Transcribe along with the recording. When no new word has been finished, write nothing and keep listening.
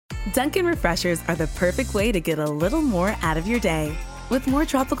Dunkin' Refreshers are the perfect way to get a little more out of your day. With more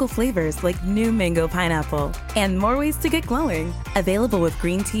tropical flavors like new mango pineapple and more ways to get glowing. Available with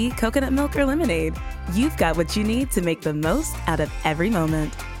green tea, coconut milk, or lemonade. You've got what you need to make the most out of every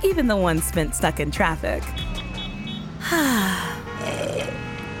moment, even the ones spent stuck in traffic.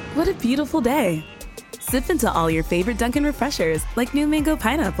 What a beautiful day. Sip into all your favorite Dunkin' Refreshers like new mango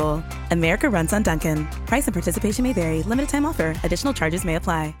pineapple. America runs on Dunkin'. Price and participation may vary. Limited time offer. Additional charges may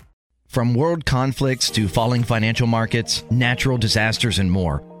apply. From world conflicts to falling financial markets, natural disasters, and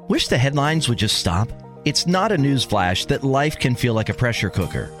more. Wish the headlines would just stop? It's not a newsflash that life can feel like a pressure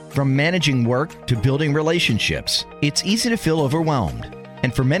cooker. From managing work to building relationships, it's easy to feel overwhelmed.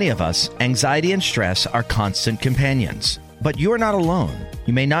 And for many of us, anxiety and stress are constant companions. But you're not alone.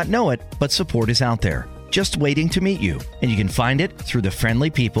 You may not know it, but support is out there, just waiting to meet you. And you can find it through the friendly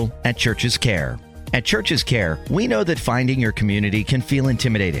people at Church's Care. At Church's Care, we know that finding your community can feel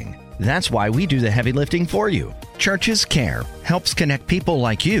intimidating. That's why we do the heavy lifting for you. Church's Care helps connect people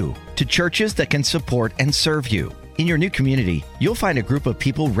like you to churches that can support and serve you. In your new community, you'll find a group of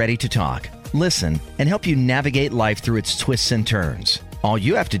people ready to talk, listen, and help you navigate life through its twists and turns. All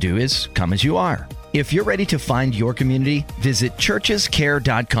you have to do is come as you are. If you're ready to find your community, visit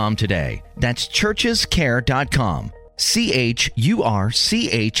churchescare.com today. That's churchescare.com.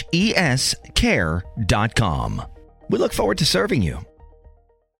 CHURCHES care.com. We look forward to serving you.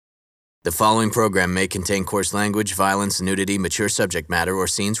 The following program may contain coarse language, violence, nudity, mature subject matter, or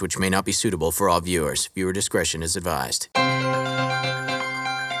scenes which may not be suitable for all viewers. Viewer discretion is advised.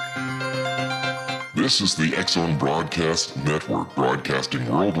 This is the X-Zone Broadcast Network, broadcasting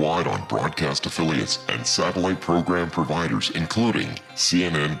worldwide on broadcast affiliates and satellite program providers, including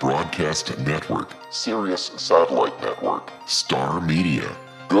CNN Broadcast Network, Sirius Satellite Network, Star Media,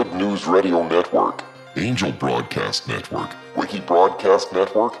 Good News Radio Network, Angel Broadcast Network, Wiki Broadcast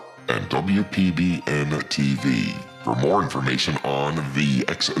Network, and WPBN TV. For more information on the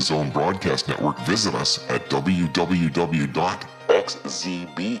X-Zone Broadcast Network, visit us at www.xzbn.net.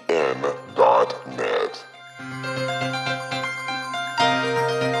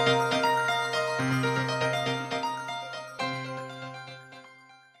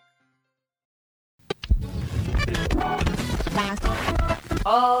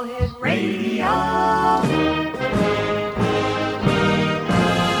 All his radio.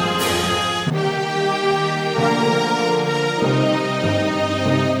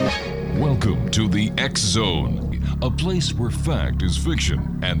 Welcome to the X-Zone, a place where fact is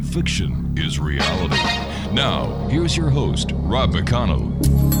fiction and fiction is reality. Now, here's your host, Rob McConnell.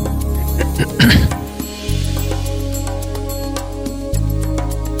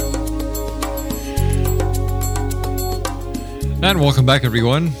 And welcome back,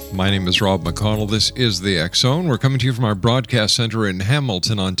 everyone. My name is Rob McConnell. This is the X-Zone. We're coming to you from our broadcast center in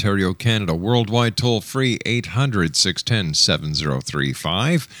Hamilton, Ontario, Canada. Worldwide toll-free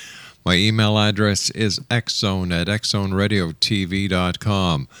 800-610-7035. My email address is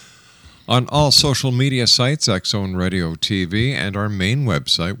xzone@xzoneradiotv.com. On all social media sites, X-Zone Radio TV, and our main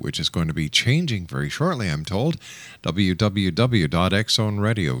website, which is going to be changing very shortly, I'm told,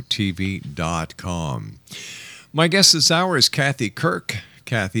 www.xzoneradiotv.com. My guest this hour is Kathy KIRK.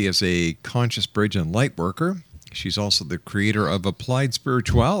 Kathy is a conscious bridge and light worker. She's also the creator of Applied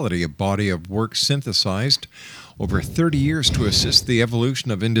Spirituality, a body of work synthesized over 30 years to assist the evolution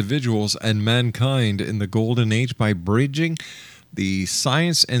of individuals and mankind in the Golden Age by bridging the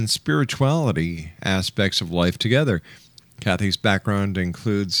science and spirituality aspects of life together. Kathy's background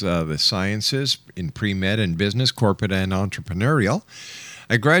includes the sciences in pre-med and business, corporate and entrepreneurial.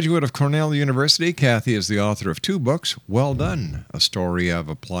 A graduate of Cornell University, Kathy is the author of 2 books, Well Done, A Story of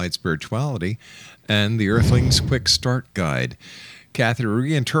Applied Spirituality, and The Earthling's Quick Start Guide. Kathy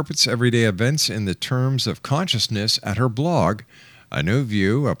reinterprets everyday events in the terms of consciousness at her blog, A New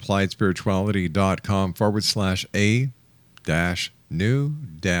View,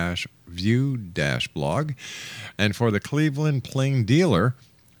 appliedspirituality.com/a-new-view-blog, and for the Cleveland Plain Dealer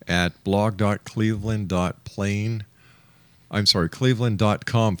at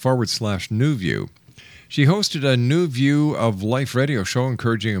cleveland.com/New She hosted a New View of Life radio show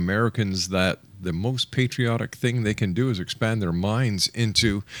encouraging Americans that the most patriotic thing they can do is expand their minds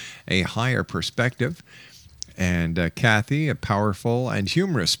into a higher perspective. And Kathy, a powerful and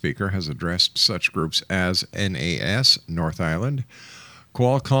humorous speaker, has addressed such groups as NAS, North Island,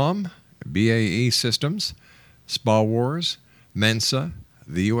 Qualcomm, BAE Systems, Spa Wars, Mensa,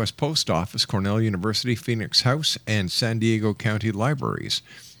 the U.S. Post Office, Cornell University, Phoenix House, and San Diego County Libraries.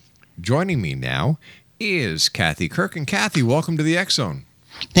 Joining me now is Kathy KIRK. And Kathy, welcome to the X-Zone.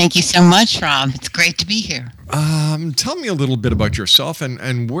 Thank you so much, Rob. It's great to be here. Tell me a little bit about yourself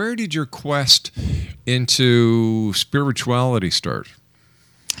and where did your quest into spirituality start?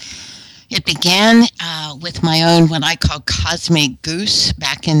 It began with my own, what I call cosmic goose.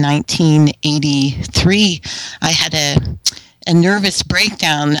 Back in 1983, I had a nervous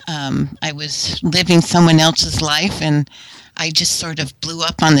breakdown. I was living someone else's life, and I just sort of blew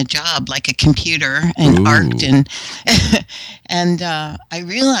up on the job like a computer and arced. And I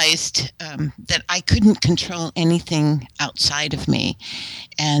realized that I couldn't control anything outside of me.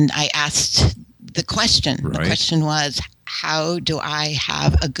 And I asked the question. Right. The question was, how do I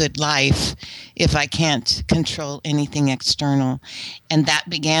have a good life if I can't control anything external? And that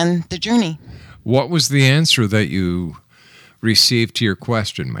began the journey. What was the answer that you received to your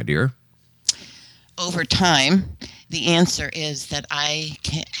question, my dear? Over time, the answer is that I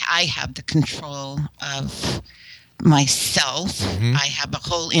have the control of myself. Mm-hmm. I have a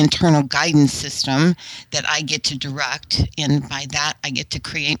whole internal guidance system that I get to direct, and by that I get to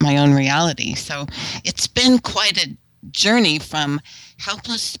create my own reality. So it's been quite a journey from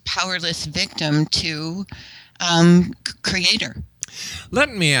helpless, powerless victim to creator. Let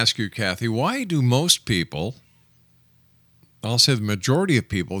me ask you, Kathy, why do most people, I'll say the majority of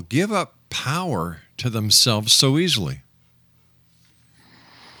people, give up power to themselves so easily?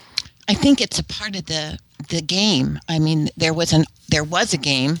 I think it's a part of the game. I mean, there was a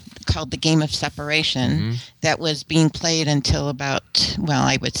game called the Game of Separation that was being played until about, well,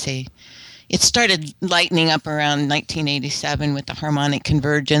 I would say it started lightening up around 1987 with the harmonic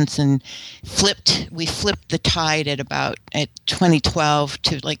convergence, and we flipped the tide at 2012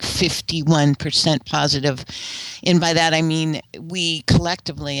 to like 51% positive. And by that I mean we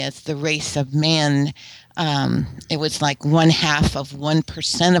collectively, as the race of man, it was like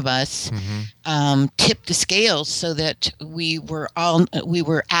 0.5% of us tipped the scales, so that we were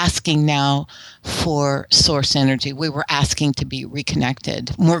asking now for source energy. We were asking to be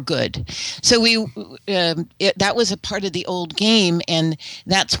reconnected, more good. So that was a part of the old game, and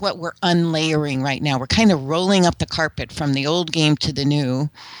that's what we're unlayering right now. We're kind of rolling up the carpet from the old game to the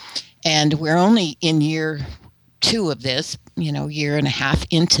new, and we're only in year 2 of this, year and a half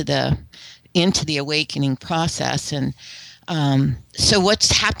into the awakening process. And so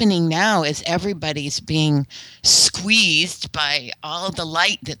what's happening now is everybody's being squeezed by all the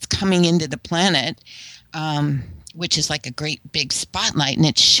light that's coming into the planet, which is like a great big spotlight, and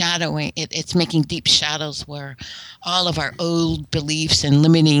it's shadowing, it's making deep shadows where all of our old beliefs and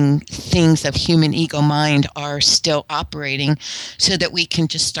limiting things of human ego mind are still operating, so that we can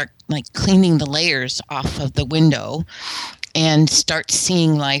just start like cleaning the layers off of the window and start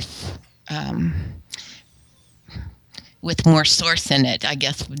seeing life with more source in it, I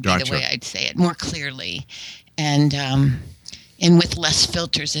guess would be the way I'd say it, more clearly, and with less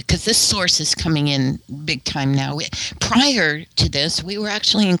filters, because this source is coming in big time now. Prior to this, we were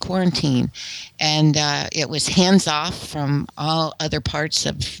actually in quarantine, and it was hands off from all other parts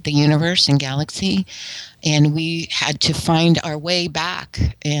of the universe and galaxy, and we had to find our way back,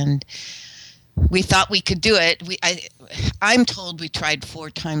 and we thought we could do it. I'm told we tried 4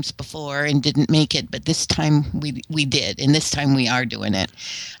 times before and didn't make it, but this time we did, and this time we are doing it.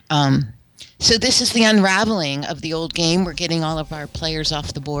 So this is the unraveling of the old game. We're getting all of our players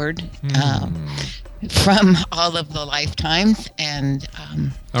off the board from all of the lifetimes. And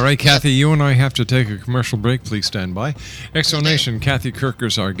all right, Kathy, you and I have to take a commercial break. Please stand by. Exonation, Kathy KIRK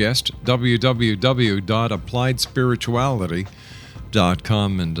is our guest.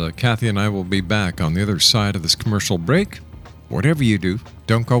 www.appliedspirituality.com, and Kathy and I will be back on the other side of this commercial break. Whatever you do,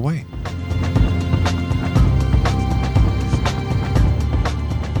 don't go away.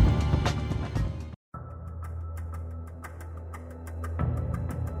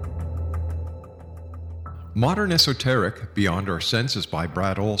 Modern Esoteric, Beyond Our Senses by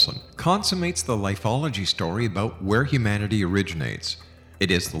Brad Olson, consummates the lifeology story about where humanity originates.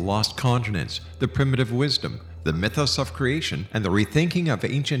 It is the lost continents, the primitive wisdom, the mythos of creation, and the rethinking of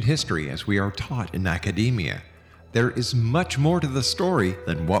ancient history as we are taught in academia. There is much more to the story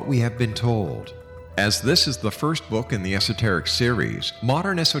than what we have been told. As this is the first book in the Esoteric series,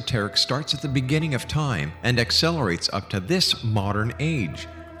 Modern Esoteric starts at the beginning of time and accelerates up to this modern age.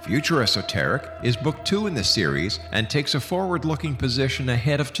 Future Esoteric is book 2 in the series and takes a forward-looking position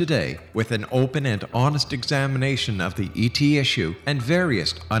ahead of today with an open and honest examination of the ET issue and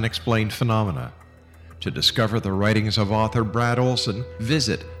various unexplained phenomena. To discover the writings of author Brad Olson,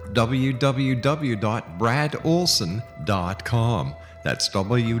 visit www.bradolson.com. That's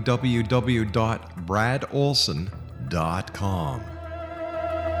www.bradolson.com.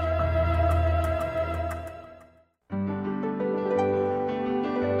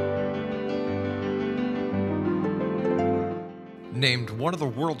 Named one of the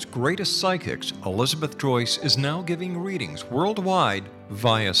world's greatest psychics, Elizabeth Joyce is now giving readings worldwide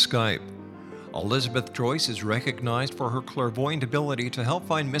via Skype. Elizabeth Joyce is recognized for her clairvoyant ability to help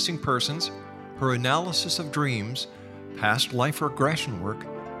find missing persons, her analysis of dreams, past life regression work,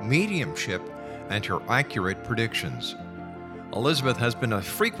 mediumship, and her accurate predictions. Elizabeth has been a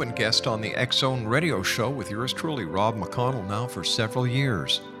frequent guest on the X Zone radio show with yours truly, Rob McConnell, now for several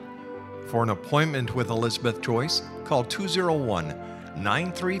years. For an appointment with Elizabeth Joyce, call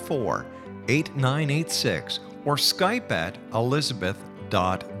 201-934-8986 or Skype at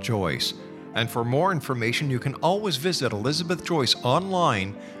elizabeth.joyce. And for more information, you can always visit Elizabeth Joyce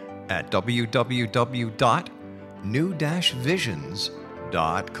online at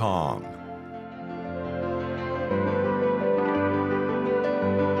www.new-visions.com.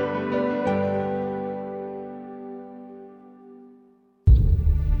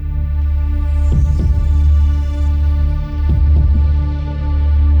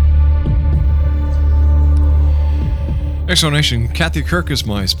 Exonation, Kathy KIRK is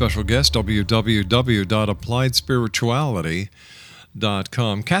my special guest,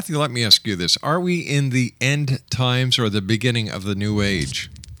 www.appliedspirituality.com. Kathy, let me ask you this. Are we in the end times or the beginning of the new age?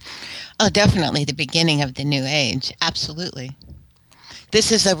 Oh, definitely the beginning of the new age. Absolutely.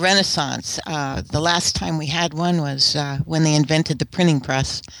 This is a renaissance. The last time we had one was when they invented the printing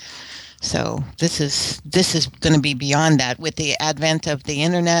press. So this is going to be beyond that. With the advent of the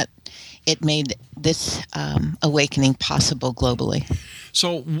internet, it made this awakening possible globally.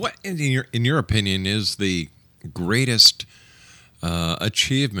 So what, in your opinion, is the greatest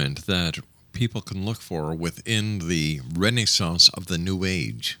achievement that people can look for within the renaissance of the new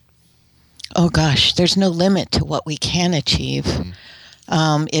age? Oh, gosh, there's no limit to what we can achieve.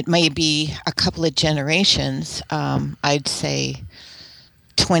 It may be a couple of generations, I'd say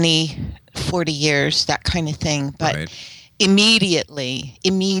 20, 40 years, that kind of thing. But right. Immediately,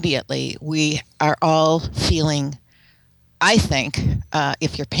 we are all feeling, I think,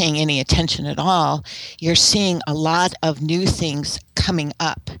 if you're paying any attention at all, you're seeing a lot of new things coming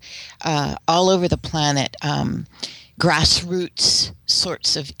up all over the planet. Grassroots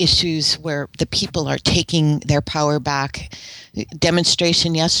sorts of issues where the people are taking their power back.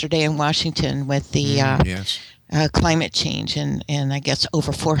 Demonstration yesterday in Washington with the yes. Climate change, and I guess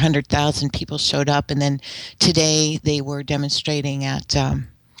over 400,000 people showed up, and then today they were demonstrating at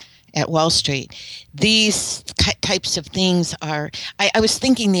Wall Street. These types of things are. I was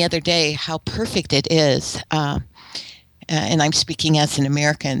thinking the other day how perfect it is, and I'm speaking as an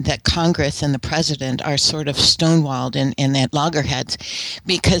American, that Congress and the president are sort of stonewalled and at loggerheads,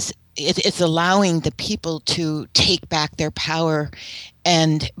 because it's allowing the people to take back their power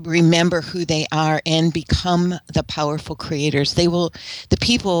and remember who they are and become the powerful creators. The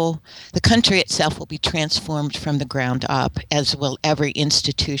country itself will be transformed from the ground up, as will every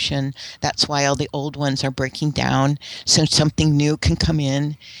institution. That's why all the old ones are breaking down, so something new can come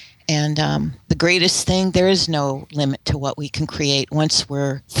in. And the greatest thing, there is no limit to what we can create once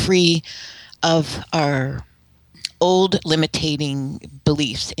we're free of our old limiting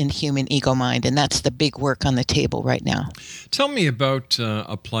beliefs in human ego mind, and that's the big work on the table right now. Tell me about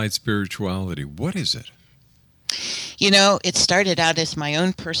applied spirituality. What is it? You know, it started out as my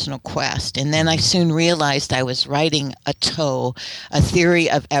own personal quest, and then I soon realized I was writing a theory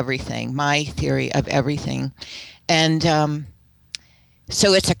of everything, my theory of everything. And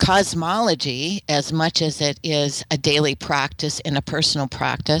so it's a cosmology as much as it is a daily practice and a personal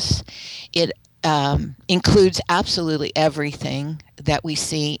practice. It includes absolutely everything that we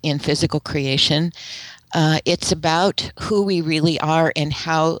see in physical creation. It's about who we really are and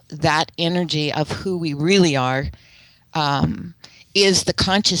how that energy of who we really are is the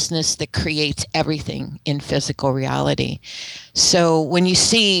consciousness that creates everything in physical reality. So when you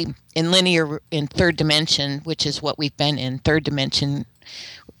see in third dimension, which is what we've been in, third dimension,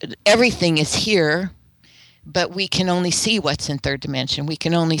 everything is here, but we can only see what's in third dimension. We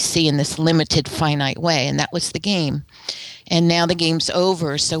can only see in this limited, finite way, and that was the game. And now the game's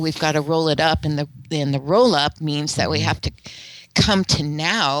over, so we've got to roll it up, and the roll-up means that we have to come to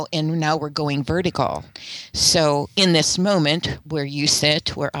now, and now we're going vertical. So in this moment, where you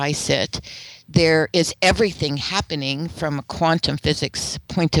sit, where I sit, there is everything happening from a quantum physics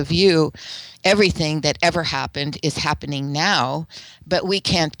point of view. Everything that ever happened is happening now, but we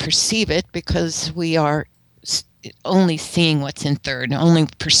can't perceive it because we are only seeing what's in third, only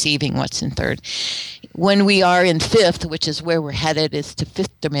perceiving what's in third. When we are in fifth, which is where we're headed, is to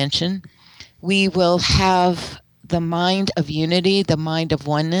fifth dimension, we will have the mind of unity, the mind of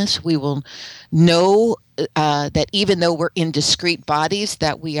oneness. We will know that even though we're in discrete bodies,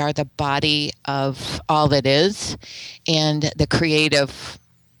 that we are the body of all that is, and the creative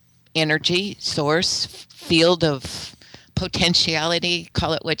energy source, field of potentiality,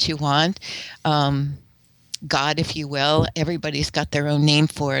 call it what you want, God, if you will. Everybody's got their own name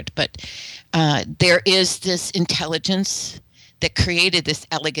for it, but there is this intelligence that created this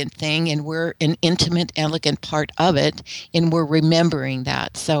elegant thing, and we're an intimate, elegant part of it, and we're remembering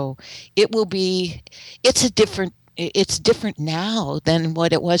that. So it's different now than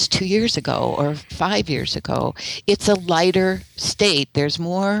what it was 2 years ago or 5 years ago. It's a lighter state. There's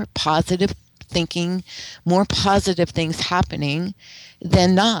more positive thinking, more positive things happening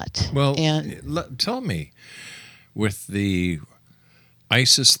than not. Well, tell me, with the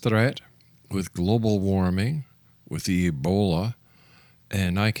ISIS threat, with global warming, with the Ebola,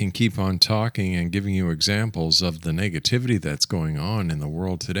 and I can keep on talking and giving you examples of the negativity that's going on in the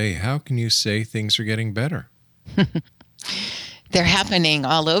world today, how can you say things are getting better? They're happening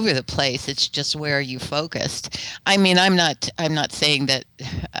all over the place. It's just where you focused. I mean, I'm not saying that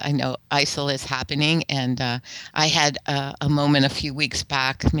I know ISIL is happening, and I had a moment a few weeks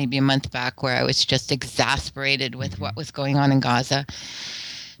back, maybe a month back, where I was just exasperated with what was going on in Gaza.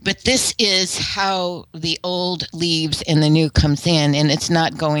 But this is how the old leaves and the new comes in, and it's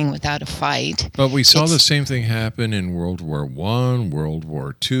not going without a fight. But we saw the same thing happen in World War I, World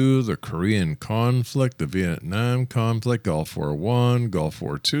War II, the Korean conflict, the Vietnam conflict, Gulf War I, Gulf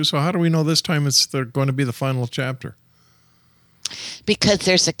War II. So how do we know this time it's going to be the final chapter? Because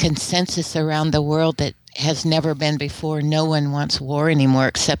there's a consensus around the world that has never been before. No one wants war anymore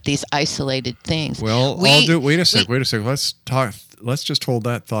except these isolated things. Well, wait a sec. Let's just hold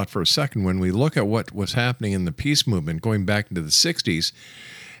that thought for a second. When we look at what was happening in the peace movement going back into the 60s,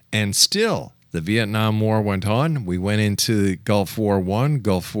 and still the Vietnam War went on. We went into Gulf War I,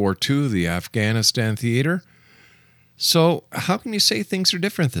 Gulf War II, the Afghanistan theater. So how can you say things are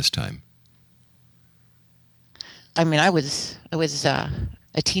different this time? I mean, I was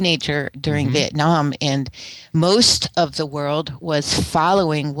a teenager during Vietnam, and most of the world was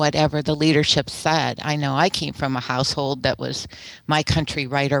following whatever the leadership said. I know I came from a household that was my country,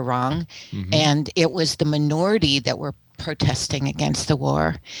 right or wrong, and it was the minority that were protesting against the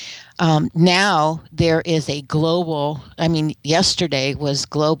war. Now there is a global, yesterday was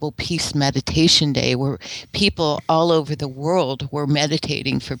Global Peace Meditation Day, where people all over the world were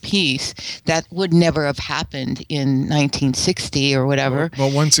meditating for peace. That would never have happened in 1960 or whatever.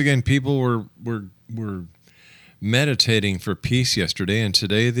 Well, once again, people were meditating for peace yesterday, and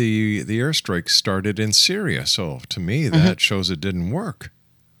today the airstrikes started in Syria. So to me, that shows it didn't work.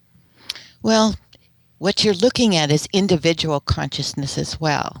 Well, what you're looking at is individual consciousness as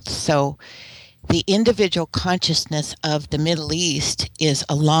well. So the individual consciousness of the Middle East is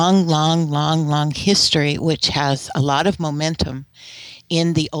a long history, which has a lot of momentum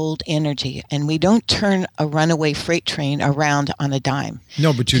in the old energy. And we don't turn a runaway freight train around on a dime.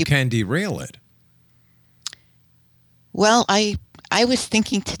 No, but you can derail it. Well, I was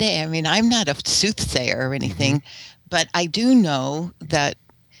thinking today, I'm not a soothsayer or anything, but I do know that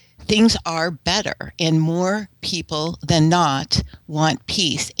things are better, and more people than not want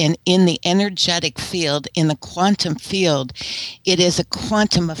peace. And in the energetic field, in the quantum field, it is a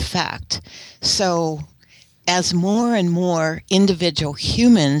quantum effect. So as more and more individual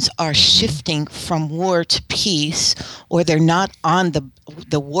humans are shifting from war to peace, or they're not on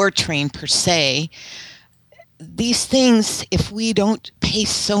the war train per se, these things, if we don't pay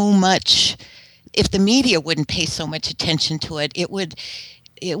so much, if the media wouldn't pay so much attention to it, you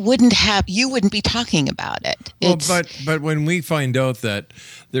wouldn't be talking about it. Well, but when we find out that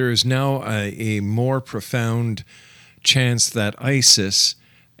there is now a more profound chance that ISIS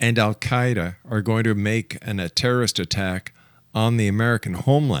and Al-Qaeda are going to make a terrorist attack on the American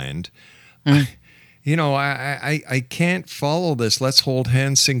homeland, I can't follow this. Let's hold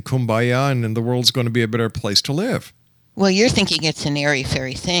hands, sing Kumbaya, and the world's going to be a better place to live. Well, you're thinking it's an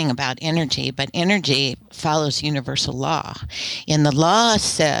airy-fairy thing about energy, but energy follows universal law. And the law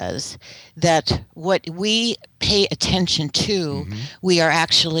says that what we pay attention to, we are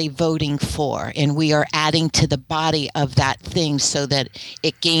actually voting for, and we are adding to the body of that thing so that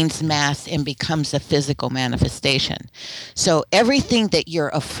it gains mass and becomes a physical manifestation. So everything that you're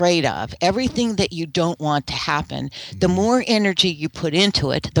afraid of, everything that you don't want to happen, the more energy you put into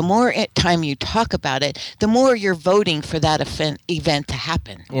it, the more time you talk about it, the more you're voting for that event to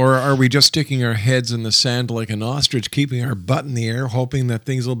happen. Or are we just sticking our heads in the sand like an ostrich, keeping our butt in the air, hoping that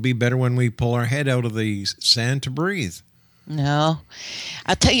things will be better when we pull our head out of the sand to breathe? No.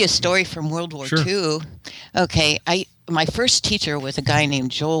 I'll tell you a story from World War Sure. II. Okay, my first teacher was a guy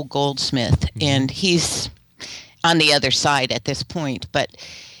named Joel Goldsmith, and he's on the other side at this point. But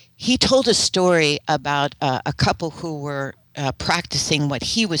he told a story about a couple who were practicing what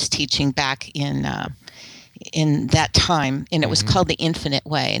he was teaching back in that time, and it was called the Infinite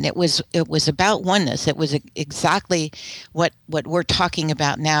Way, and it was about oneness. It was exactly what we're talking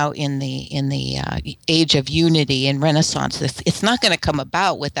about now in the age of unity and Renaissance. It's not going to come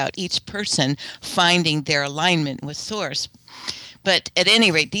about without each person finding their alignment with Source. But at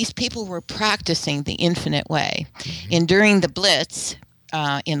any rate, these people were practicing the Infinite Way, and during the Blitz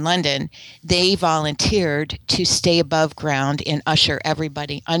in London, they volunteered to stay above ground and usher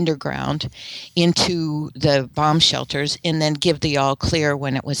everybody underground into the bomb shelters, and then give the all clear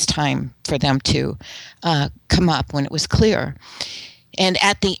when it was time for them to come up, when it was clear. And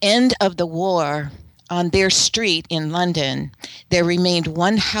at the end of the war, on their street in London, there remained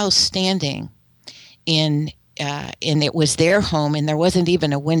one house standing and it was their home, and there wasn't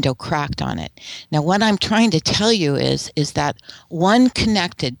even a window cracked on it. Now, what I'm trying to tell you is that one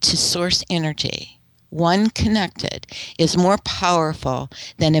connected to source energy, one connected, is more powerful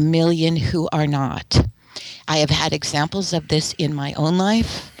than a million who are not. I have had examples of this in my own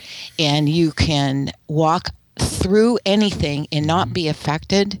life, and you can walk through anything and not be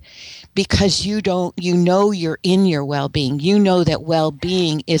affected because you know you're in your well-being. You know that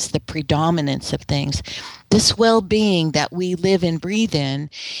well-being is the predominance of things. This well-being that we live and breathe in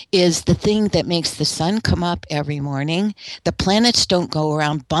is the thing that makes the sun come up every morning. The planets don't go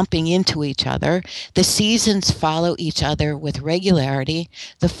around bumping into each other. The seasons follow each other with regularity.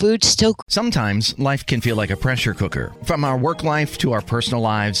 The food still... Sometimes life can feel like a pressure cooker. From our work life to our personal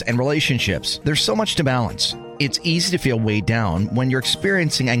lives and relationships, there's so much to balance. It's easy to feel weighed down when you're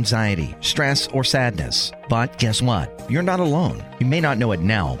experiencing anxiety, stress, or sadness. But guess what? You're not alone. You may not know it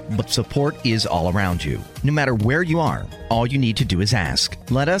now, but support is all around you. No matter where you are, all you need to do is ask.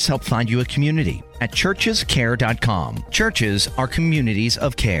 Let us help find you a community at churchescare.com. Churches are communities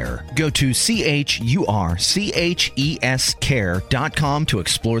of care. Go to CHURCHEScare.com to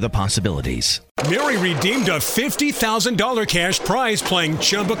explore the possibilities. Mary redeemed a $50,000 cash prize playing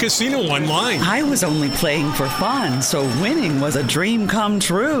Chumba Casino online. I was only playing for fun, so winning was a dream come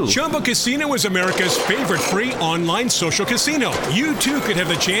true. Chumba Casino is America's favorite free online social casino. You too could have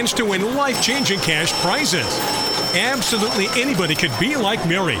the chance to win life-changing cash prizes. Absolutely anybody could be like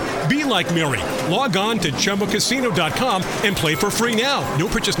Mary. Be like Mary. Log on to ChumbaCasino.com and play for free now. No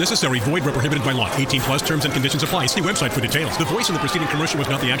purchase necessary. Void where prohibited by law. 18 plus terms and conditions apply. See website for details. The voice in the preceding commercial was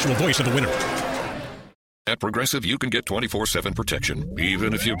not the actual voice of the winner. At Progressive, you can get 24/7 protection,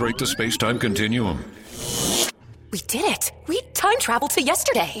 even if you break the space-time continuum. We did it! We time traveled to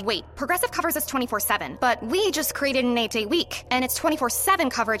yesterday! Wait, Progressive covers us 24/7, but we just created an 8-day week, and it's 24/7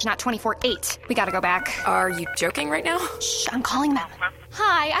 coverage, not 24/8. We gotta go back. Are you joking right now? Shh, I'm calling them.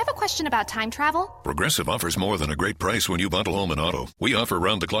 Hi, I have a question about time travel. Progressive offers more than a great price when you bundle home and auto. We offer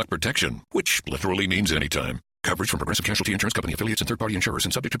round-the-clock protection, which literally means anytime. Coverage from Progressive Casualty Insurance Company, affiliates, and third-party insurers,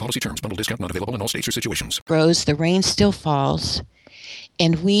 and subject to policy terms. Bundle discount not available in all states or situations. Grows, the rain still falls,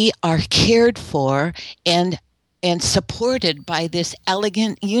 and we are cared for and supported by this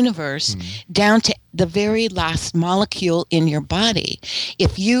elegant universe down to the very last molecule in your body.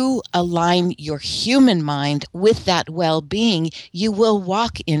 If you align your human mind with that well-being, you will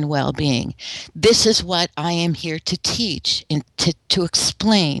walk in well-being. This is what I am here to teach and to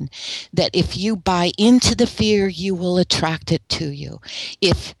explain, that if you buy into the fear, you will attract it to you.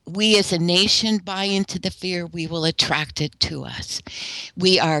 If we as a nation buy into the fear, we will attract it to us.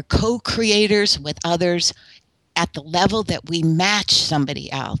 We are co-creators with others at the level that we match somebody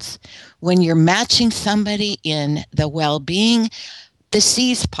else. When you're matching somebody in the well-being, the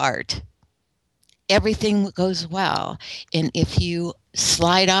C's part, everything goes well. And if you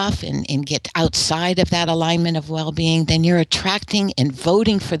slide off and get outside of that alignment of well-being, then you're attracting and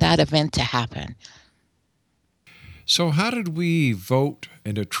voting for that event to happen. So how did we vote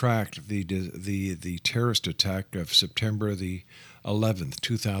and attract the terrorist attack of September the 11th,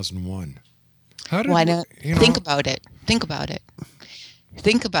 2001? Why don't think about it? Think about it.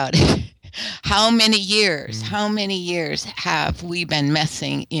 Think about it. How many years have we been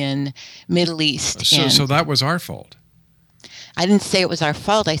messing in Middle East? So that was our fault. I didn't say it was our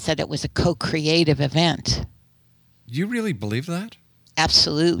fault. I said it was a co-creative event. You really believe that?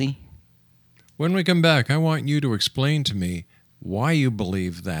 Absolutely. When we come back, I want you to explain to me why you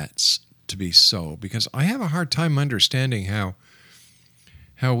believe that's to be so, because I have a hard time understanding how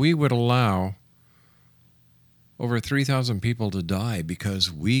we would allow over 3,000 people to die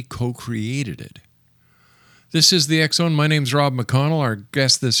because we co-created it. This is the X Zone. My name's Rob McConnell. Our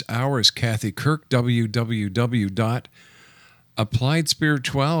guest this hour is Kathy KIRK,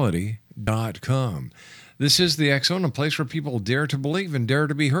 www.appliedspirituality.com. This is the X Zone, a place where people dare to believe and dare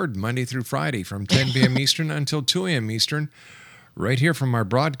to be heard, Monday through Friday from 10 p.m. Eastern until 2 a.m. Eastern, right here from our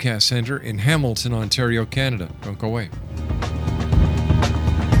broadcast center in Hamilton, Ontario, Canada. Don't go away.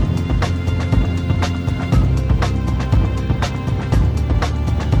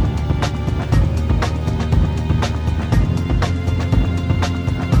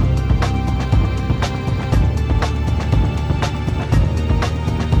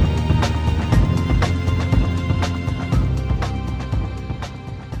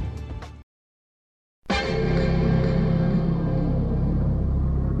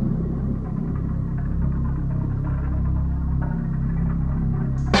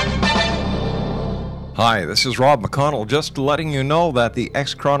 Hi, this is Rob McConnell, just letting you know that the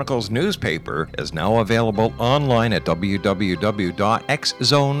X Chronicles newspaper is now available online at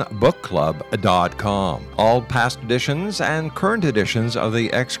www.xzonebookclub.com. All past editions and current editions of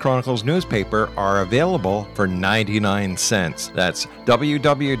the X Chronicles newspaper are available for 99 cents. That's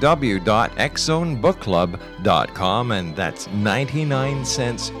www.xzonebookclub.com, and that's 99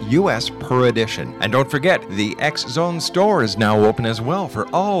 cents US per edition. And don't forget, the X Zone store is now open as well for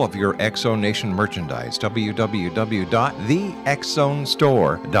all of your X Zone Nation merchandise.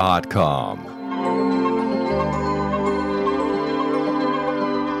 www.thexzonestore.com.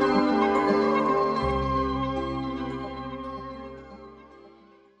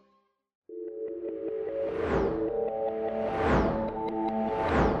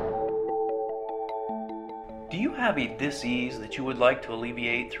 Do you have a dis-ease that you would like to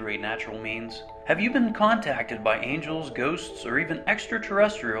alleviate through a natural means? Have you been contacted by angels, ghosts, or even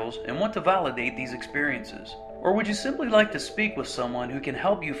extraterrestrials and want to validate these experiences? Or would you simply like to speak with someone who can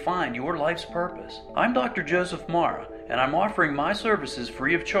help you find your life's purpose? I'm Dr. Joseph Mara, and I'm offering my services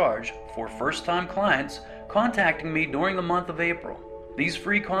free of charge for first-time clients contacting me during the month of April. These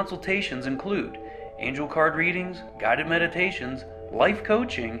free consultations include angel card readings, guided meditations, life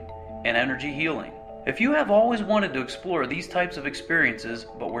coaching, and energy healing. If you have always wanted to explore these types of experiences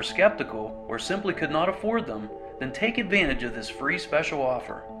but were skeptical or simply could not afford them, then take advantage of this free special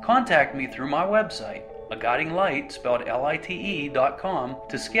offer. Contact me through my website, aguidinglight, spelled LITE.com,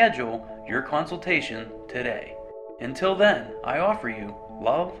 to schedule your consultation today. Until then, I offer you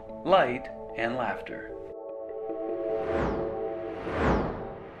love, light, and laughter.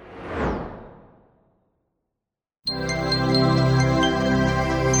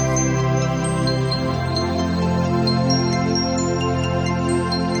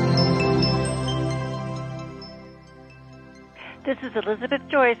 This is Elizabeth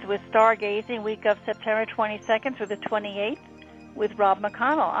Joyce with Stargazing, week of September 22nd through the 28th, with Rob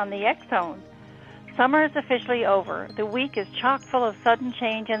McConnell on the X Zone. Summer is officially over. The week is chock full of sudden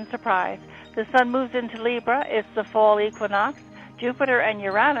change and surprise. The sun moves into Libra. It's the fall equinox. Jupiter and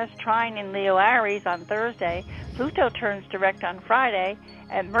Uranus trine in Leo Aries on Thursday. Pluto turns direct on Friday.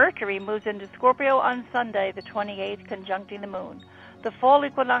 And Mercury moves into Scorpio on Sunday, the 28th, conjuncting the moon. The fall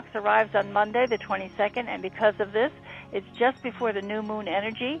equinox arrives on Monday, the 22nd, and because of this, it's just before the new moon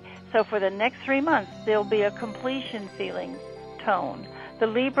energy, so for the next 3 months, there'll be a completion feeling tone. The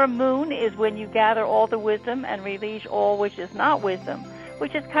Libra moon is when you gather all the wisdom and release all which is not wisdom,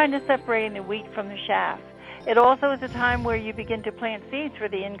 which is kind of separating the wheat from the chaff. It also is a time where you begin to plant seeds for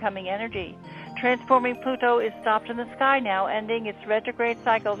the incoming energy. Transforming Pluto is stopped in the sky now, ending its retrograde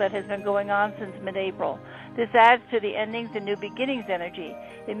cycle that has been going on since mid-April. This adds to the endings and new beginnings energy.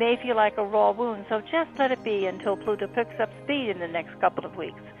 It may feel like a raw wound, so just let it be until Pluto picks up speed in the next couple of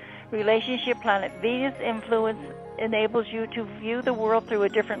weeks. Relationship planet Venus influence enables you to view the world through a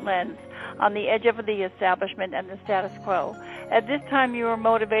different lens, on the edge of the establishment and the status quo. At this time, you are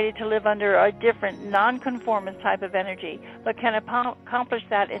motivated to live under a different, non-conformist type of energy, but can accomplish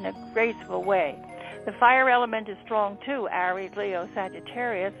that in a graceful way. The fire element is strong too, Aries, Leo,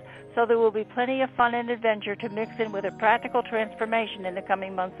 Sagittarius, so there will be plenty of fun and adventure to mix in with a practical transformation in the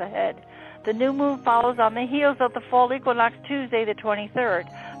coming months ahead. The new moon follows on the heels of the fall equinox Tuesday, the 23rd.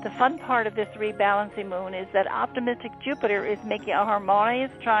 The fun part of this rebalancing moon is that optimistic Jupiter is making a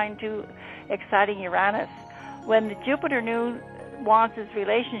harmonious trine to exciting Uranus. When the Jupiter new wants its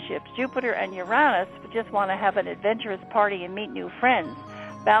relationships, Jupiter and Uranus just want to have an adventurous party and meet new friends.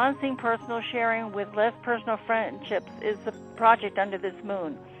 Balancing personal sharing with less personal friendships is the project under this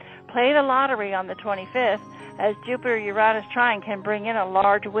moon. Play the lottery on the 25th, as Jupiter-Uranus trine can bring in a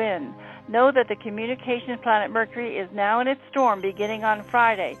large win. Know that the communications planet Mercury is now in its storm beginning on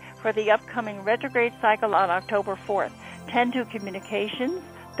Friday for the upcoming retrograde cycle on October 4th. Tend to communications,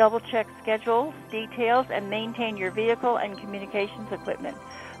 Double-check schedules, details, and maintain your vehicle and communications equipment.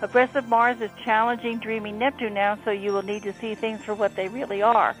 Aggressive Mars is challenging dreamy Neptune now, so you will need to see things for what they really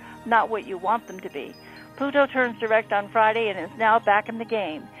are, not what you want them to be. Pluto turns direct on Friday and is now back in the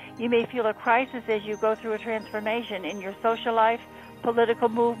game. You may feel a crisis as you go through a transformation in your social life, political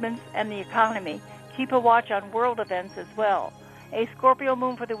movements, and the economy. Keep a watch on world events as well. A Scorpio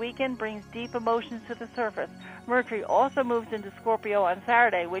moon for the weekend brings deep emotions to the surface. Mercury also moves into Scorpio on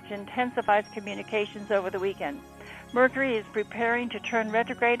Saturday, which intensifies communications over the weekend. Mercury is preparing to turn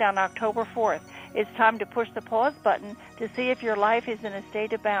retrograde on October 4th. It's time to push the pause button to see if your life is in a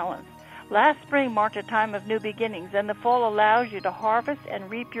state of balance. Last spring marked a time of new beginnings, and the fall allows you to harvest and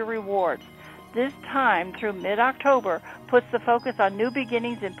reap your rewards. This time, through mid-October, puts the focus on new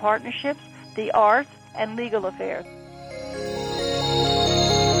beginnings in partnerships, the arts, and legal affairs.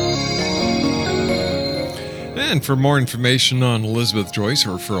 And for more information on Elizabeth Joyce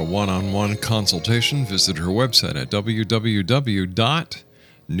or for a one-on-one consultation, visit her website at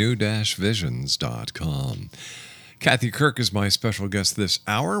www.new-visions.com. Kathy KIRK is my special guest this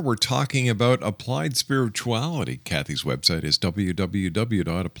hour. We're talking about applied spirituality. Kathy's website is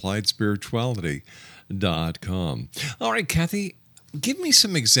www.appliedspirituality.com. All right, Kathy, give me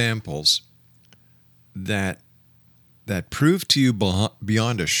some examples that prove to you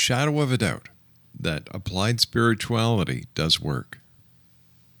beyond a shadow of a doubt that applied spirituality does work.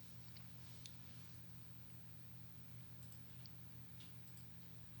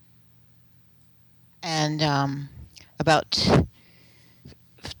 And about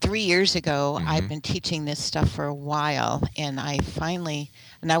 3 years ago, I've been teaching this stuff for a while, and I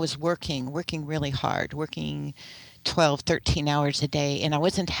was working really hard, working 12, 13 hours a day, and I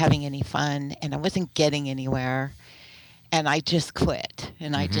wasn't having any fun, and I wasn't getting anywhere, and I just quit,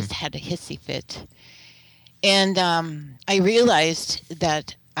 and I just had a hissy fit. And I realized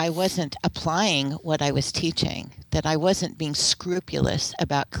that I wasn't applying what I was teaching, that I wasn't being scrupulous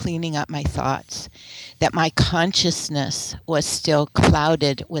about cleaning up my thoughts, that my consciousness was still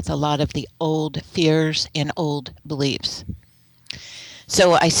clouded with a lot of the old fears and old beliefs.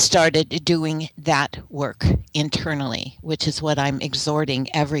 So I started doing that work internally, which is what I'm exhorting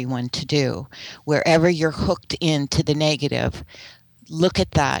everyone to do. Wherever you're hooked into the negative, look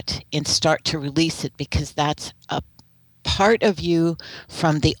at that and start to release it, because that's a part of you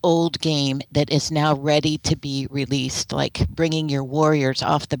from the old game that is now ready to be released, like bringing your warriors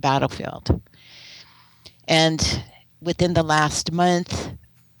off the battlefield. And within the last month,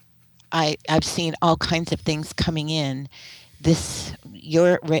 I've seen all kinds of things coming in.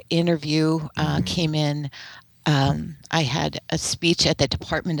 Your interview came in. I had a speech at the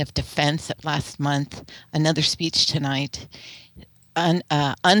Department of Defense last month, another speech tonight.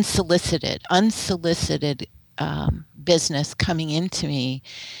 Unsolicited business coming into me.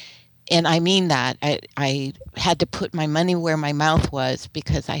 And I mean that. I had to put my money where my mouth was,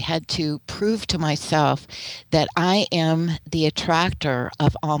 because I had to prove to myself that I am the attractor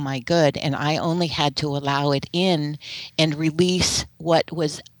of all my good, and I only had to allow it in and release what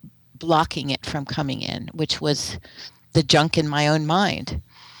was blocking it from coming in, which was the junk in my own mind,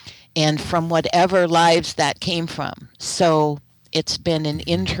 and from whatever lives that came from. So it's been an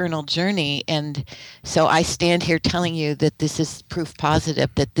internal journey, and so I stand here telling you that this is proof positive,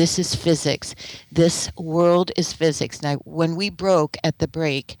 that this is physics. This world is physics. Now, when we broke at the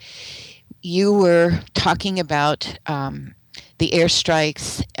break, you were talking about the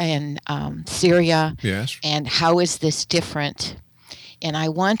airstrikes in Syria. Yes. And how is this different? And I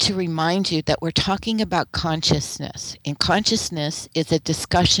want to remind you that we're talking about consciousness, and consciousness is a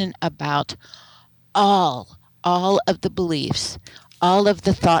discussion about all of the beliefs, all of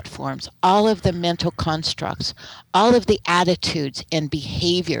the thought forms, all of the mental constructs, all of the attitudes and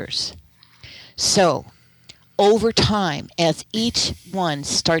behaviors. So over time, as each one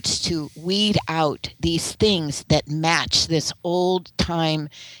starts to weed out these things that match this old time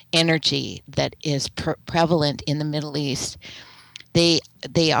energy that is prevalent in the Middle East, they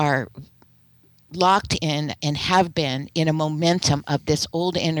are locked in and have been in a momentum of this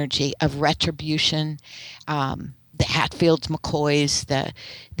old energy of retribution, the Hatfields, McCoys,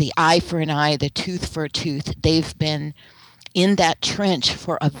 the eye for an eye, the tooth for a tooth. They've been in that trench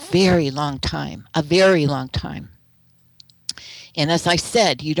for a very long time. And as I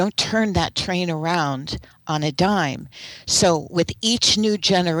said, you don't turn that train around on a dime. So with each new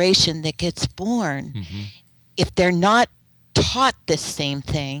generation that gets born, if they're not taught this same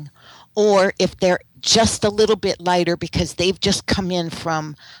thing, or if they're just a little bit lighter because they've just come in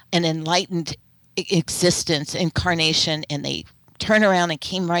from an enlightened incarnation, and they turn around and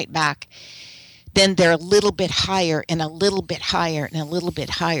came right back, then they're a little bit higher and a little bit higher and a little bit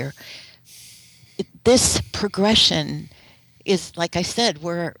higher. This progression is, like I said,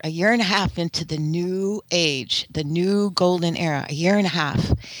 we're a year and a half into the new age, the new golden era, a year and a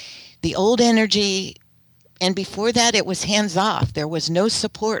half. The old energy, and before that it was hands off. There was no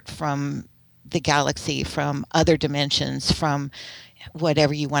support from the galaxy, from other dimensions, from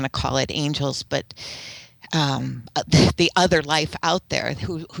whatever you want to call it, angels, but the other life out there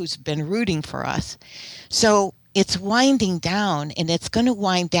who's been rooting for us. So it's winding down, and it's going to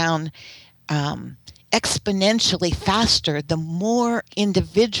wind down exponentially faster the more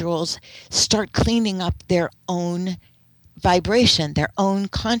individuals start cleaning up their own vibration, their own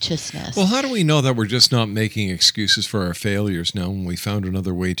consciousness. Well, how do we know that we're just not making excuses for our failures now when we found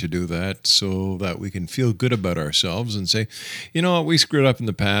another way to do that, so that we can feel good about ourselves and say, you know what, we screwed up in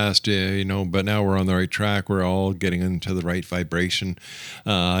the past, but now we're on the right track. We're all getting into the right vibration.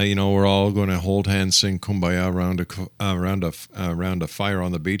 We're all going to hold hands, sing Kumbaya around a fire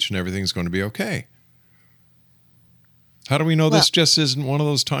on the beach, and everything's going to be okay. How do we know this just isn't one of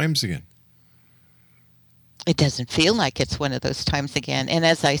those times again? It doesn't feel like it's one of those times again. And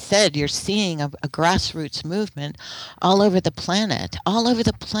as I said, you're seeing a grassroots movement all over the planet. All over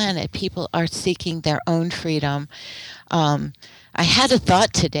the planet, people are seeking their own freedom. I had a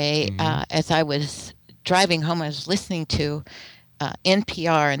thought today as I was driving home. I was listening to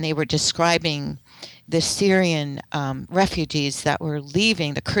NPR, and they were describing the Syrian refugees that were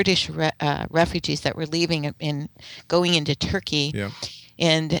leaving, the Kurdish refugees that were leaving and going into Turkey,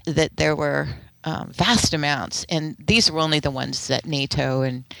 and that there were vast amounts, and these were only the ones that NATO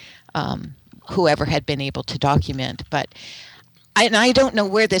and whoever had been able to document. But I don't know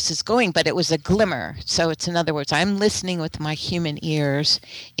where this is going, but it was a glimmer. So it's, in other words, I'm listening with my human ears,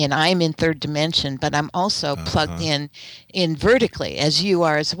 and I'm in third dimension, but I'm also plugged in vertically, as you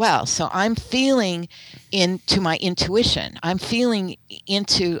are as well. So I'm feeling into my intuition. I'm feeling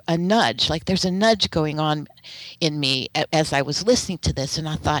into a nudge, like there's a nudge going on in me as I was listening to this. And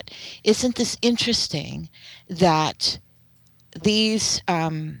I thought, isn't this interesting that these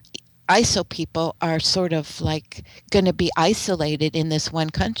ISO people are sort of like going to be isolated in this one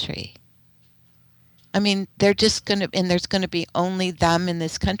country? I mean, they're just going to, and there's going to be only them in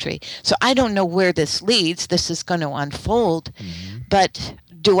this country. So I don't know where this leads. This is going to unfold. But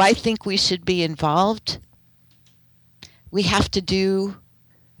do I think we should be involved? We have to do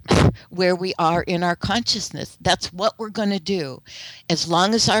where we are in our consciousness. That's what we're going to do. As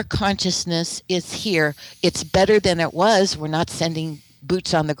long as our consciousness is here, it's better than it was. We're not sending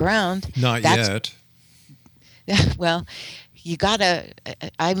boots on the ground. Not yet. Well, you gotta,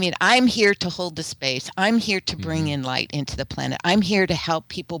 I mean, I'm here to hold the space. I'm here to bring in light into the planet. I'm here to help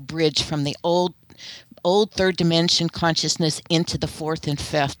people bridge from the old third dimension consciousness into the fourth and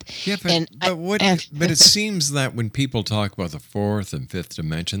fifth. Yeah, but it seems that when people talk about the fourth and fifth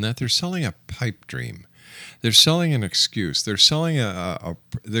dimension, that they're selling a pipe dream. They're selling an excuse. They're selling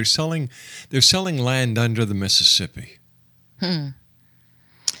they're selling land under the Mississippi.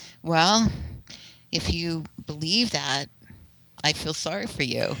 Well, if you believe that, I feel sorry for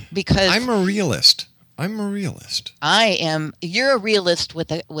you, because I'm a realist. I am. You're a realist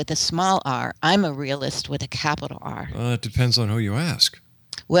with a small r. I'm a realist with a capital R. It depends on who you ask.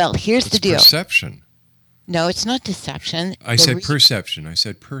 Well, here's the deal. Perception. No, it's not deception. I said perception.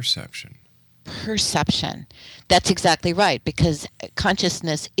 Perception. That's exactly right, because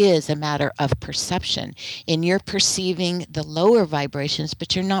consciousness is a matter of perception. And you're perceiving the lower vibrations,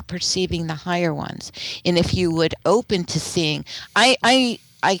 but you're not perceiving the higher ones. And if you would open to seeing, I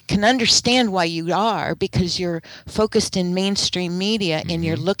can understand why you are, because you're focused in mainstream media and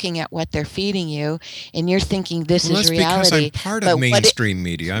you're looking at what they're feeding you and you're thinking this is reality. That's because I'm part of mainstream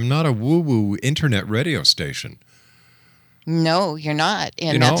media. I'm not a woo-woo internet radio station. No, you're not.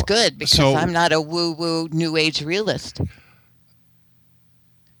 And that's good, because I'm not a woo-woo new age realist.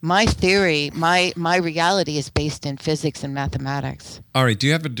 My theory, my reality is based in physics and mathematics. All right. Do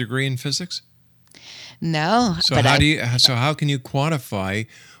you have a degree in physics? No. So how can you quantify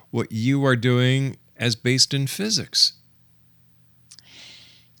what you are doing as based in physics?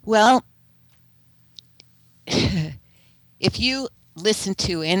 Well, if you listen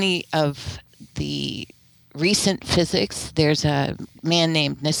to any of the recent physics, there's a man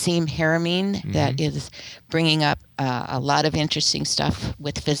named Nassim Haramein that is bringing up a lot of interesting stuff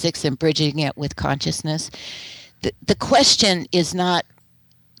with physics and bridging it with consciousness. The question is not,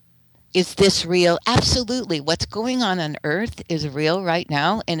 is this real? Absolutely. What's going on Earth is real right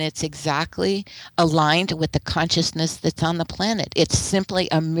now, and it's exactly aligned with the consciousness that's on the planet. It's simply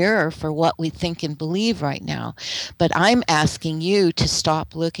a mirror for what we think and believe right now. But I'm asking you to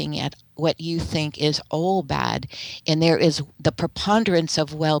stop looking at what you think is all bad, and there is the preponderance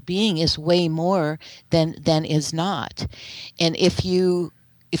of well-being is way more than is not. And if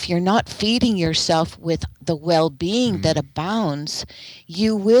you're not feeding yourself with the well-being that abounds,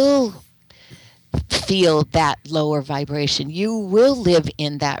 you will feel that lower vibration. You will live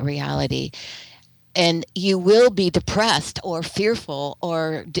in that reality. And you will be depressed or fearful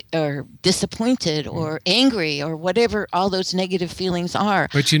or disappointed or angry or whatever all those negative feelings are.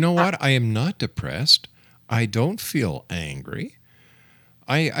 But you know what? I am not depressed. I don't feel angry.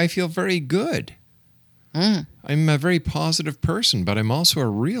 I feel very good. I'm a very positive person, but I'm also a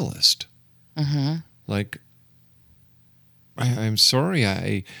realist. Mm-hmm. Like, I'm sorry.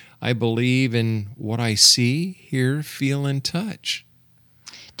 I believe in what I see, hear, feel, and touch.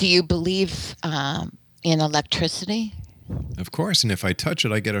 Do you believe in electricity? Of course, and if I touch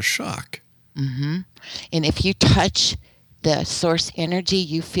it, I get a shock. Mm-hmm. And if you touch the source energy,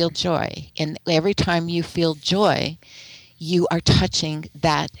 you feel joy. And every time you feel joy, you are touching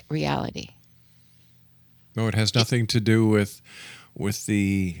that reality. No, it has nothing to do with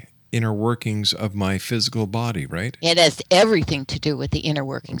the inner workings of my physical body, right? It has everything to do with the inner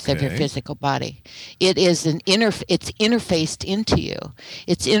workings of your physical body. It is it's interfaced into you.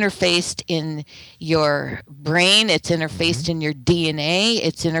 It's interfaced in your brain. It's interfaced in your DNA.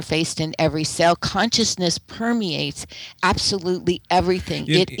 It's interfaced in every cell. Consciousness permeates absolutely everything.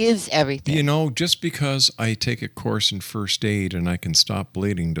 It is everything. You know, just because I take a course in first aid and I can stop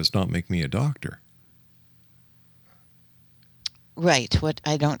bleeding does not make me a doctor. Right. What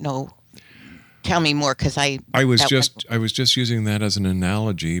I don't know. Tell me more, because I was just using that as an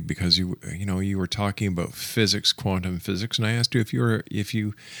analogy because you were talking about physics, quantum physics, and I asked you if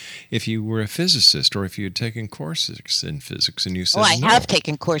you were a physicist or if you had taken courses in physics, and you said I no. have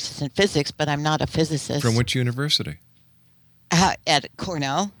taken courses in physics, but I'm not a physicist. From which university? At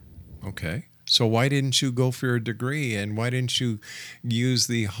Cornell. Okay. So why didn't you go for your degree, and why didn't you use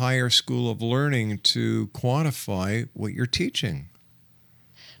the higher school of learning to quantify what you're teaching?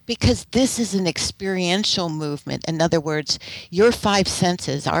 Because this is an experiential movement. In other words, our five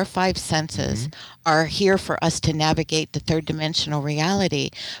senses are here for us to navigate the third dimensional reality.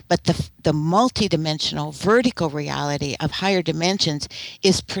 But the multidimensional vertical reality of higher dimensions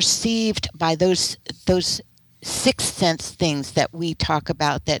is perceived by those sixth sense things that we talk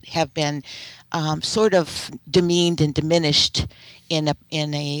about that have been sort of demeaned and diminished in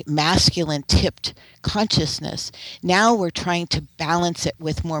a masculine tipped consciousness. Now we're trying to balance it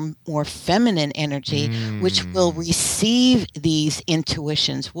with more feminine energy, which will receive these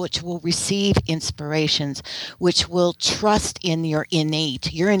intuitions, which will receive inspirations, which will trust in your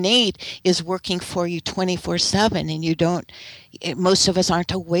innate. Your innate is working for you 24/7, and most of us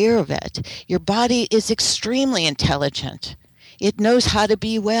aren't aware of it. Your body is extremely intelligent. It knows how to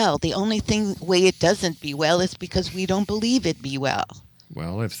be well. The only way it doesn't be well is because we don't believe it be well.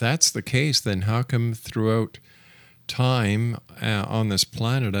 Well, if that's the case, then how come throughout time on this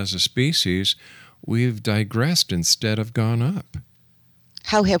planet as a species, we've digressed instead of gone up?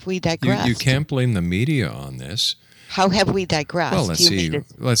 How have we digressed? You can't blame the media on this. How have we digressed? Well, let's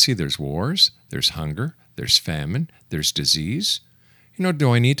see. There's wars, there's hunger, there's famine, there's disease.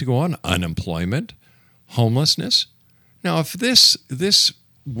 Do I need to go on? Unemployment, homelessness. Now, if this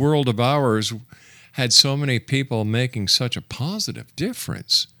world of ours had so many people making such a positive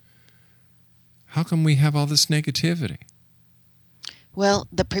difference, how come we have all this negativity? Well,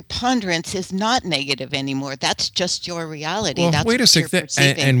 the preponderance is not negative anymore. That's just your reality. Well, That's wait a second.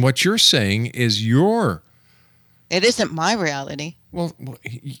 And what you're saying is It isn't my reality. Well,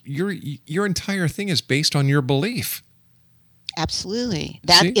 your entire thing is based on your belief. Absolutely.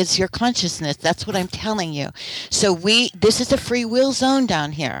 That is your consciousness. That's what I'm telling you. So this is a free will zone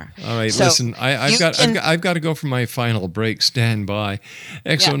down here. All right, listen, I've got to go for my final break. Stand by.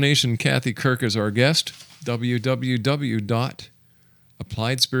 Exonation, Kathy KIRK is our guest.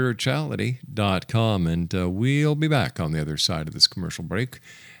 www.appliedspirituality.com. And we'll be back on the other side of this commercial break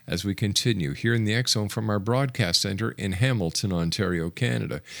as we continue here in the X Zone from our broadcast center in Hamilton, Ontario,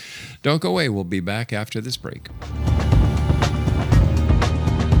 Canada. Don't go away. We'll be back after this break.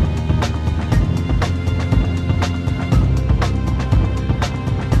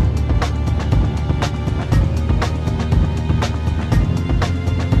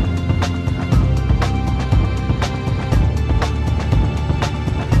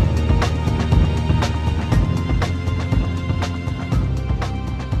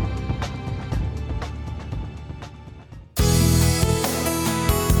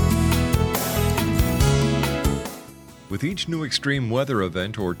 each new extreme weather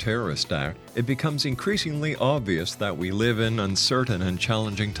event or terrorist act, it becomes increasingly obvious that we live in uncertain and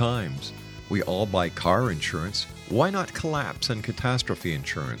challenging times. We all buy car insurance. Why not collapse and catastrophe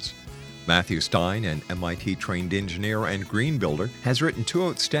insurance? Matthew Stein, an MIT-trained engineer and green builder, has written 2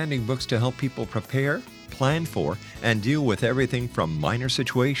 outstanding books to help people prepare, plan for, and deal with everything from minor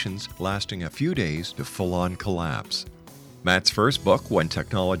situations lasting a few days to full-on collapse. Matt's first book, When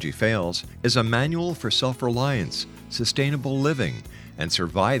Technology Fails, is a manual for self-reliance, sustainable living, and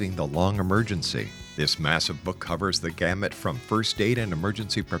surviving the long emergency. This massive book covers the gamut from first aid and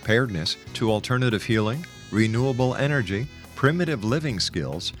emergency preparedness to alternative healing, renewable energy, primitive living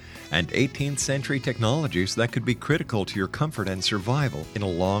skills, and 18th century technologies that could be critical to your comfort and survival in a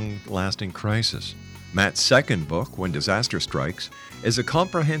long-lasting crisis. Matt's second book, When Disaster Strikes, is a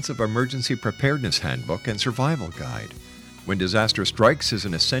comprehensive emergency preparedness handbook and survival guide. When Disaster Strikes is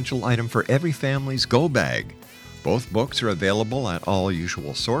an essential item for every family's go bag. Both books are available at all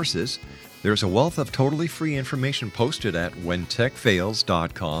usual sources. There's a wealth of totally free information posted at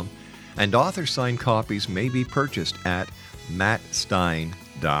whentechfails.com, and author-signed copies may be purchased at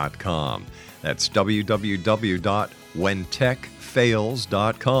mattstein.com. That's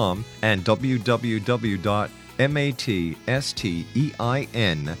www.whentechfails.com and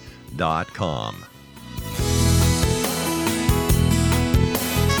www.mattstein.com.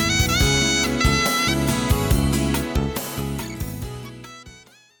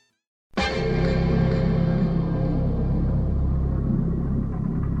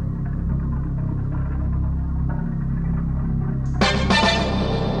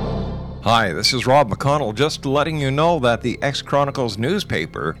 Hi, this is Rob McConnell, just letting you know that the X Chronicles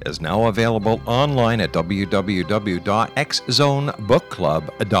newspaper is now available online at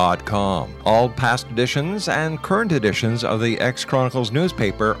www.xzonebookclub.com. All past editions and current editions of the X Chronicles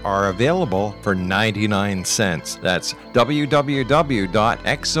newspaper are available for 99 cents. That's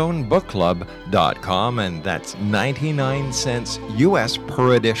www.xzonebookclub.com, and that's 99 cents US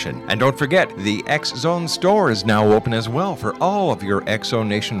per edition. And don't forget, the X Zone store is now open as well for all of your X Zone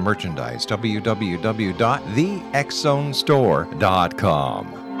Nation merchandise. www.thexzonestore.com.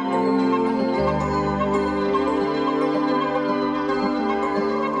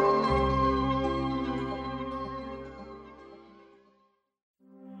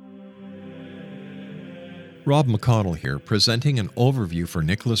 Rob McConnell here, presenting an overview for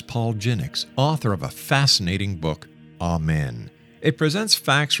Nicholas Paul Jennings, author of a fascinating book, Amen. It presents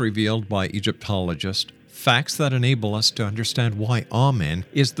facts revealed by Egyptologists, facts that enable us to understand why Amen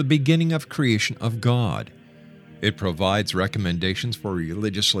is the beginning of creation of God. It provides recommendations for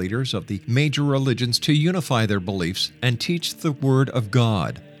religious leaders of the major religions to unify their beliefs and teach the Word of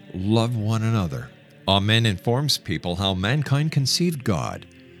God. Love one another. Amen informs people how mankind conceived God.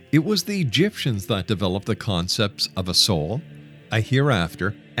 It was the Egyptians that developed the concepts of a soul, a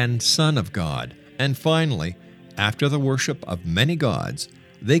hereafter, and Son of God. And finally, after the worship of many gods,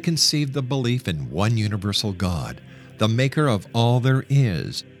 they conceived the belief in one universal God, the maker of all there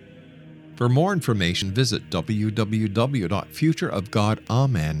is. For more information, visit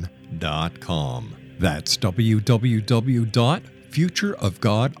www.futureofgodamen.com. That's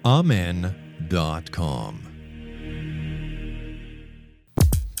www.futureofgodamen.com.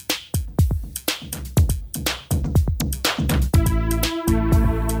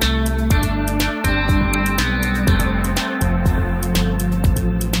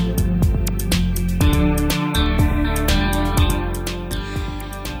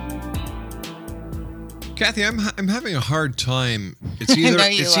 Kathy, I'm having a hard time. It's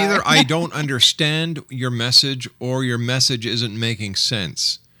either I don't understand your message or your message isn't making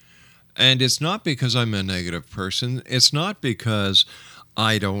sense. And it's not because I'm a negative person. It's not because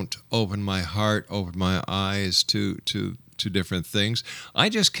I don't open my heart, open my eyes to different things. I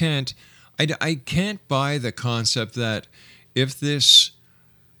just can't. I can't buy the concept that if this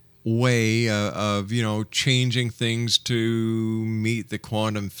way of changing things to meet the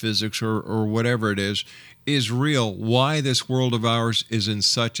quantum physics or whatever it is real, why this world of ours is in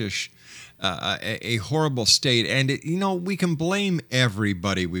such a horrible state. And we can blame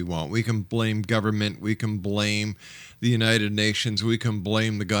everybody we want. We can blame government, we can blame the United Nations, we can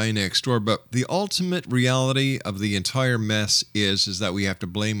blame the guy next door, but the ultimate reality of the entire mess is that we have to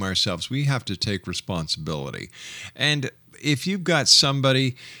blame ourselves. We have to take responsibility. And if you've got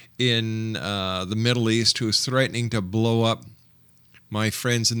somebody in the Middle East who is threatening to blow up my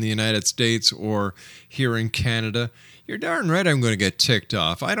friends in the United States or here in Canada, you're darn right I'm going to get ticked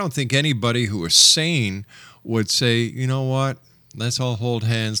off. I don't think anybody who is sane would say, you know what, let's all hold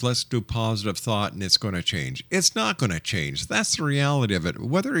hands, let's do positive thought, and it's going to change. It's not going to change. That's the reality of it.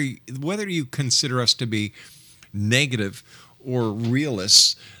 Whether you consider us to be negative or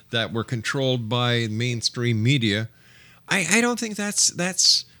realists that were controlled by mainstream media. I don't think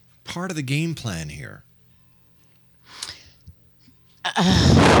that's part of the game plan here.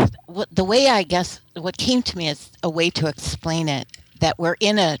 The way, I guess, what came to me is a way to explain it, that we're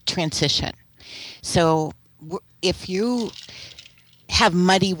in a transition. So if you have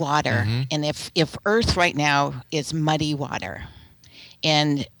muddy water, and if Earth right now is muddy water,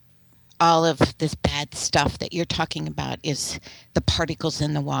 and all of this bad stuff that you're talking about is the particles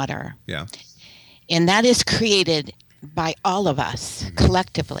in the water. Yeah. And that is created by all of us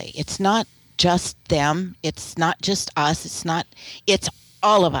collectively. It's not just them. It's not just us. It's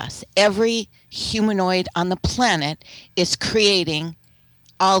all of us. Every humanoid on the planet is creating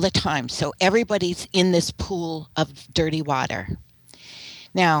all the time. So everybody's in this pool of dirty water.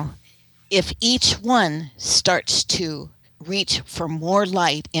 Now, if each one starts to reach for more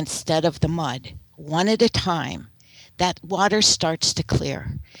light instead of the mud, one at a time, that water starts to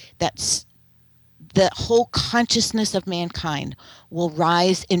clear. That's the whole consciousness of mankind will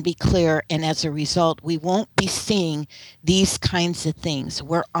rise and be clear, and as a result, we won't be seeing these kinds of things.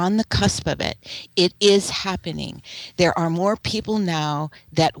 We're on the cusp of it. It is happening. There are more people now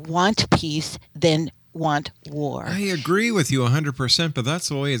that want peace than want war. I agree with you 100%, but that's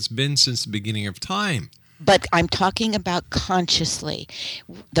the way it's been since the beginning of time. But I'm talking about consciously.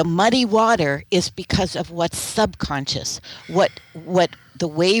 The muddy water is because of what's subconscious. What the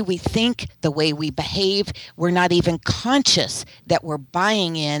way we think, the way we behave, we're not even conscious that we're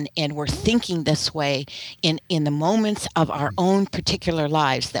buying in and we're thinking this way in the moments of our own particular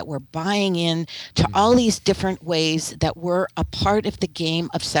lives, that we're buying in to all these different ways that we're a part of the game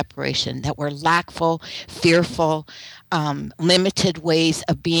of separation, that we're lackful, fearful, limited ways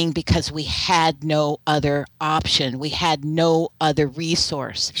of being because we had no other option. We had no other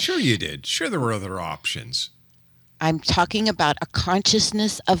resource. Sure you did. Sure there were other options. I'm talking about a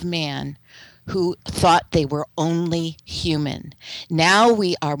consciousness of man who thought they were only human. Now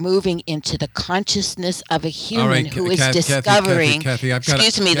we are moving into the consciousness of a human who is discovering... Kathy,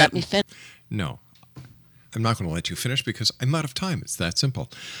 excuse me, let me finish. No. I'm not going to let you finish because I'm out of time. It's that simple.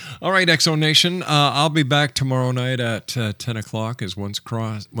 All right, X Zone Nation. I'll be back tomorrow night at 10 o'clock as once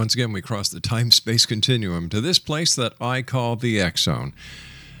again we cross the time-space continuum to this place that I call the X Zone.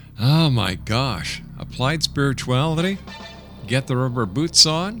 Oh my gosh. Applied spirituality. Get the rubber boots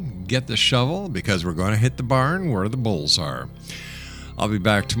on. Get the shovel because we're going to hit the barn where the bulls are. I'll be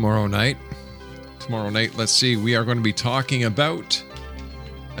back tomorrow night. Tomorrow night, let's see, we are going to be talking about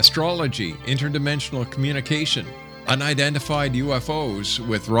astrology, interdimensional communication, unidentified UFOs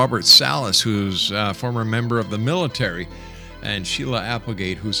with Robert Salas, who's a former member of the military, and Sheila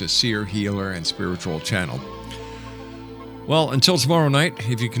Applegate, who's a seer, healer, and spiritual channel. Well, until tomorrow night,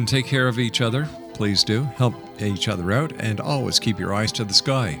 if you can take care of each other, please do. Help each other out, and always keep your eyes to the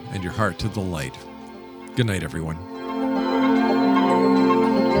sky and your heart to the light. Good night, everyone.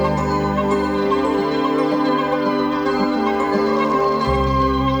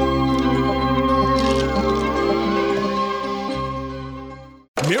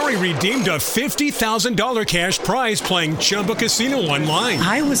 Mary redeemed a $50,000 cash prize playing Chumba Casino online.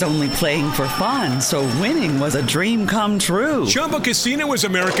 I was only playing for fun, so winning was a dream come true. Chumba Casino is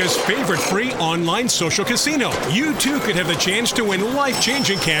America's favorite free online social casino. You too could have the chance to win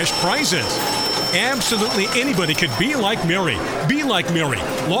life-changing cash prizes. Absolutely anybody could be like Mary. Be like Mary.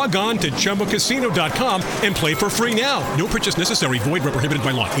 Log on to ChumbaCasino.com and play for free now. No purchase necessary. Void where prohibited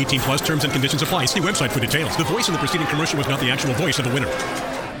by law. 18 plus terms and conditions apply. See website for details. The voice in the preceding commercial was not the actual voice of the winner.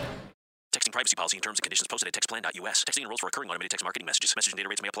 Texting privacy policy and terms and conditions posted at textplan.us. Texting enrolls for recurring automated text marketing messages. Message and data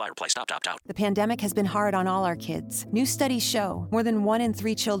rates may apply. Reply stop, opt out. The pandemic has been hard on all our kids. New studies show more than 1 in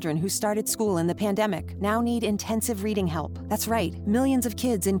 3 children who started school in the pandemic now need intensive reading help. That's right. Millions of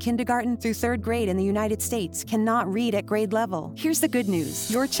kids in kindergarten through 3rd grade in the United States cannot read at grade level. Here's the good news.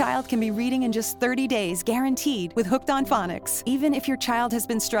 Your child can be reading in just 30 days, guaranteed, with Hooked on Phonics. Even if your child has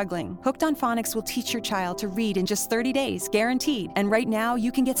been struggling, Hooked on Phonics will teach your child to read in just 30 days, guaranteed. And right now,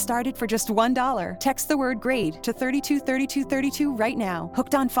 you can get started for just $1. Text the word GRADE to 323232 right now.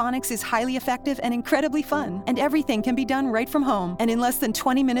 Hooked on Phonics is highly effective and incredibly fun, and everything can be done right from home and in less than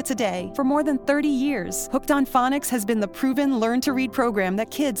 20 minutes a day. For more than 30 years, Hooked on Phonics has been the proven learn-to-read program that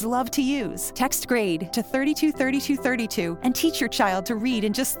kids love to use. Text GRADE to 323232 and teach your child to read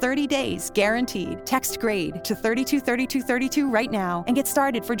in just 30 days, guaranteed. Text GRADE to 323232 right now and get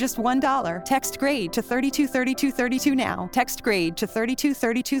started for just $1. Text GRADE to 323232 now. Text GRADE to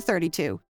 323232.